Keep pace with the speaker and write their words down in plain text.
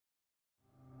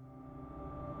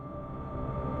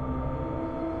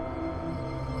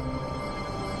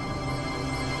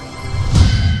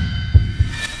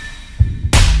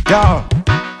Yo,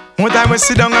 one time we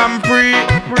sit down and pray.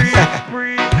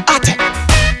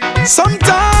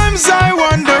 Sometimes I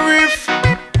wonder if,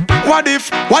 what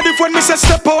if when me say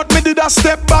step out, me did a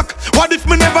step back? What if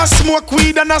me never smoke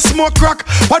weed and I smoke crack?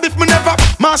 What if me never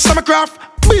master my craft?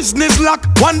 Business lock,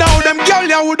 wonder how them girl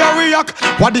ya woulda react.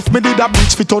 What if me did a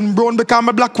bleach fit on brown because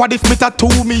me black? What if me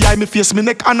tattoo me eye, me face, me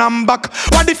neck and I'm back?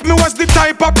 What if me was the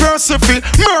type of person fi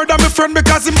murder me friend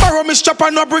because him borrow me strap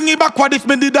and not bring it back? What if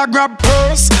me did a grab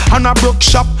purse and a broke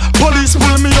shop? Police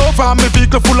pull me over and me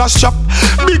vehicle full of shop.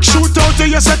 Big shootout,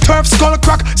 you say turf skull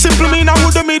crack. Simple mean I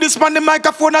woulda made this man the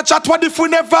microphone a chat. What if we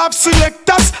never have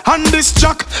selectors on this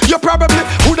track? You probably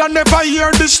woulda never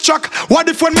hear this track. What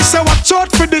if when me say watch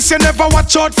out for this, you never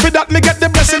watch out for that? Me get the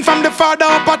blessing from the Father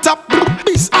up at top.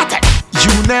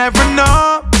 You never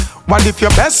know. What if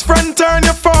your best friend turn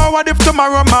you for? What if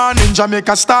tomorrow morning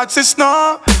Jamaica starts to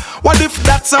snow? What if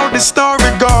that's how the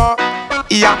story go?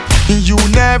 Yeah, you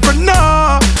never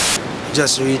know.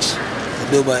 Just reach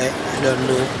Dubai, I don't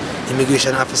know.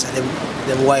 Immigration officer,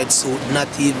 them white suit, not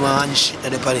even on shit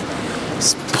at the party.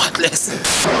 Spotless.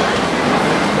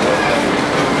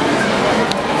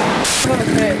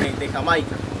 De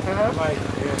Jamaica.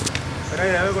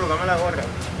 Pero colocamos la gorra.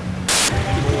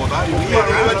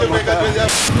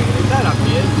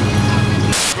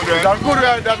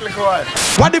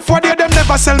 What if one day them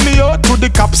never sell me out to the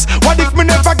cops? What if me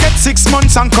never get 6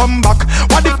 months and come back?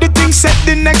 What if the thing set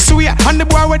the next way and the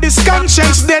boy with his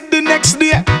conscience dead the next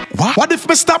day? What if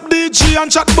me stop DJ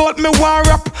and chat about me war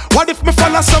rap? What if me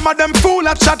follow some of them fool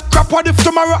a chat crap? What if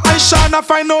tomorrow I shine and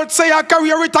find out say her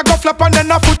career it a go flop and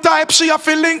then a foot type she a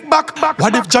feel link back?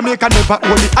 What if Jamaica never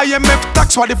hold the IMF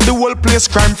tax? What if the whole place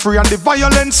crime free and the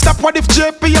violence stop? What if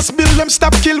JPS bill them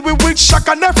stop kill with shock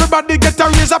and everybody get a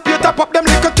raise up, top up them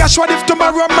little cash? What if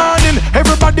tomorrow morning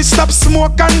everybody stop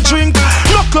smoke and drink?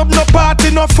 No club, no party,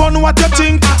 no fun, what you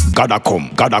think? Gotta come.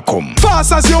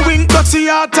 Fast as you wink, dirty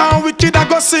heart and wicked I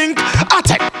go sink.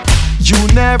 You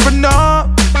never know.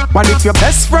 What if your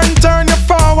best friend turn you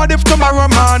for? What if tomorrow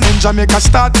morning Jamaica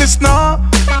start to snow?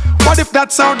 What if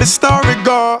that's how the story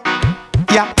go?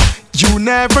 Yeah, you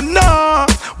never know.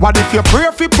 What if you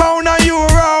pray for pound or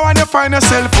euro and you find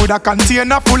yourself with a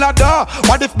container full of dough?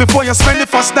 What if before you spend the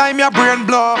first time your brain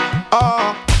blow?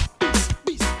 Oh.